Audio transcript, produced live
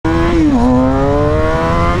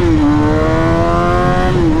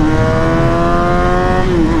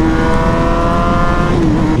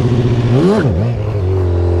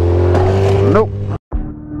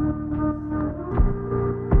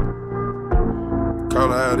Call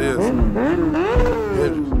it how it is. I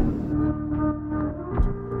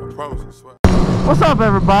promise I swear. What's up,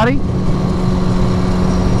 everybody?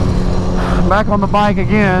 Back on the bike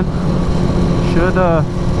again.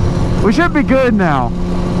 We should be good now.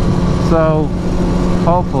 So,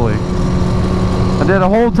 hopefully. I did a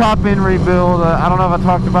whole top end rebuild. I don't know if I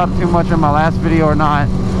talked about it too much in my last video or not,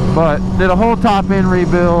 but did a whole top end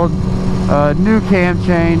rebuild, new cam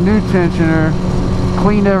chain, new tensioner,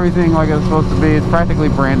 cleaned everything like it was supposed to be. It's practically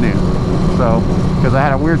brand new. So, because I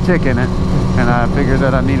had a weird tick in it, and I figured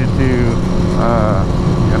that I needed to,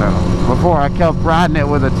 you know, before I kept riding it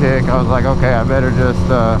with a tick, I was like, okay, I better just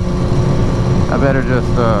go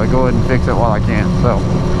ahead and fix it while I can. So,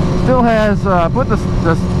 still has put the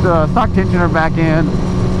stock tensioner back in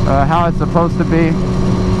how it's supposed to be,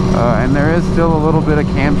 and there is still a little bit of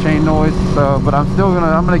cam chain noise. So, but I'm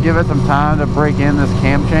gonna give it some time to break in this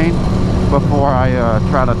cam chain before I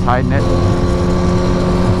try to tighten it.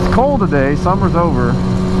 It's cold today. Summer's over,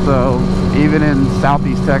 so even in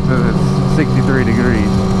southeast Texas, it's 63 degrees.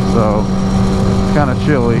 So it's kind of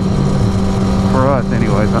chilly. For us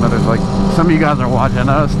anyways. I know there's like some of you guys are watching. I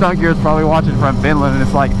know Stunt Gear's probably watching from Finland and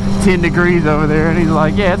it's like 10 degrees over there, and he's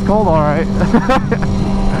like, yeah, it's cold, all right.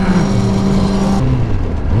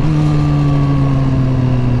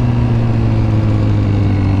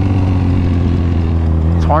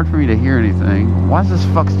 It's hard for me to hear anything. Why is this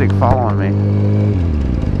fuck stick following me?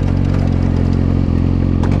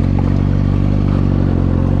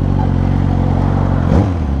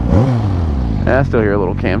 I still hear a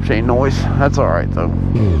little cam chain noise. That's alright though.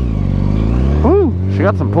 Woo! She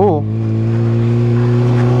got some pull.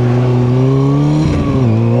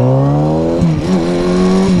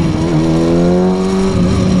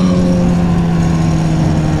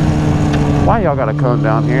 Why y'all gotta come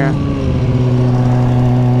down here?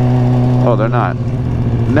 Oh, they're not.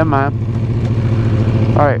 Never mind.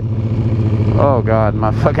 Alright. Oh god,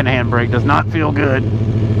 my fucking handbrake does not feel good.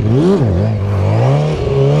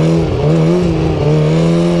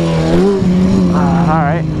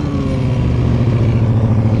 Alright.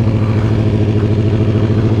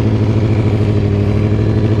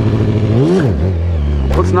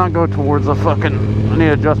 Let's not go towards the fucking... I need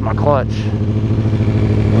to adjust my clutch.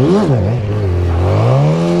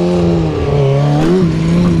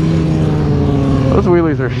 Those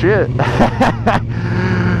wheelies are shit.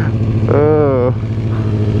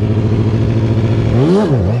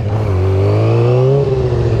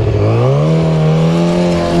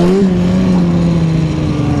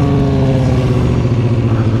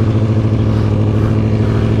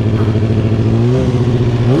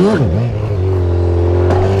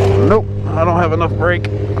 Nope, I don't have enough brake.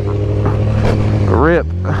 Rip.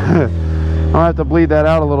 I'll have to bleed that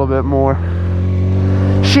out a little bit more.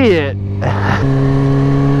 Shit.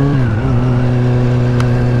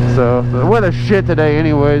 So the weather's shit today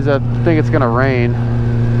anyways. I think it's gonna rain.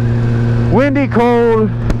 Windy, cold,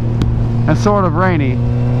 and sort of rainy.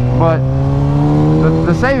 But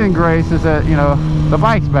the saving grace is that, you know, the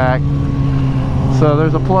bike's back. So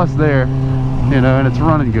there's a plus there, you know, and it's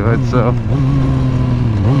running good, so.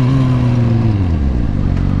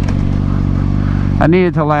 I need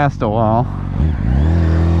it to last a while.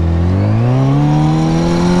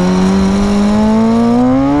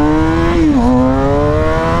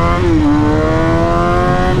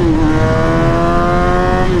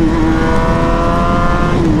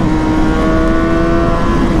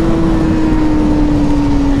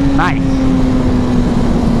 Nice.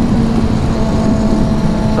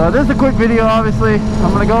 So this is a quick video, obviously.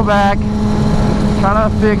 I'm gonna go back, try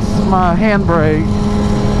to fix my handbrake.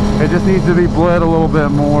 It just needs to be bled a little bit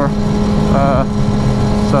more.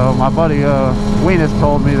 So my buddy Weenus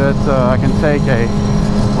told me that I can take I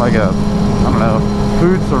don't know,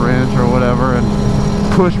 food syringe or whatever and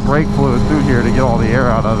push brake fluid through here to get all the air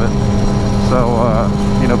out of it. So,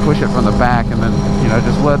 you know, push it from the back and then, you know,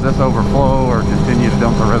 just let this overflow or continue to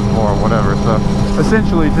dump the reservoir or whatever. So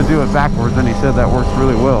essentially to do it backwards, and he said that works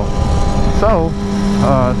really well. So,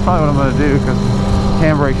 it's probably what I'm going to do, because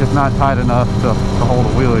handbrake's just not tight enough to hold a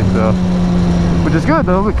wheelie, so, which is good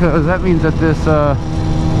though, because that means that this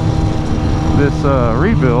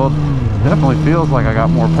rebuild definitely feels like I got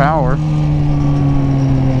more power.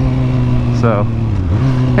 So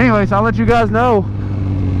anyways, I'll let you guys know,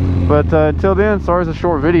 but until then, sorry it's a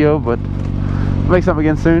short video, but I'll make something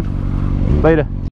again soon. Later.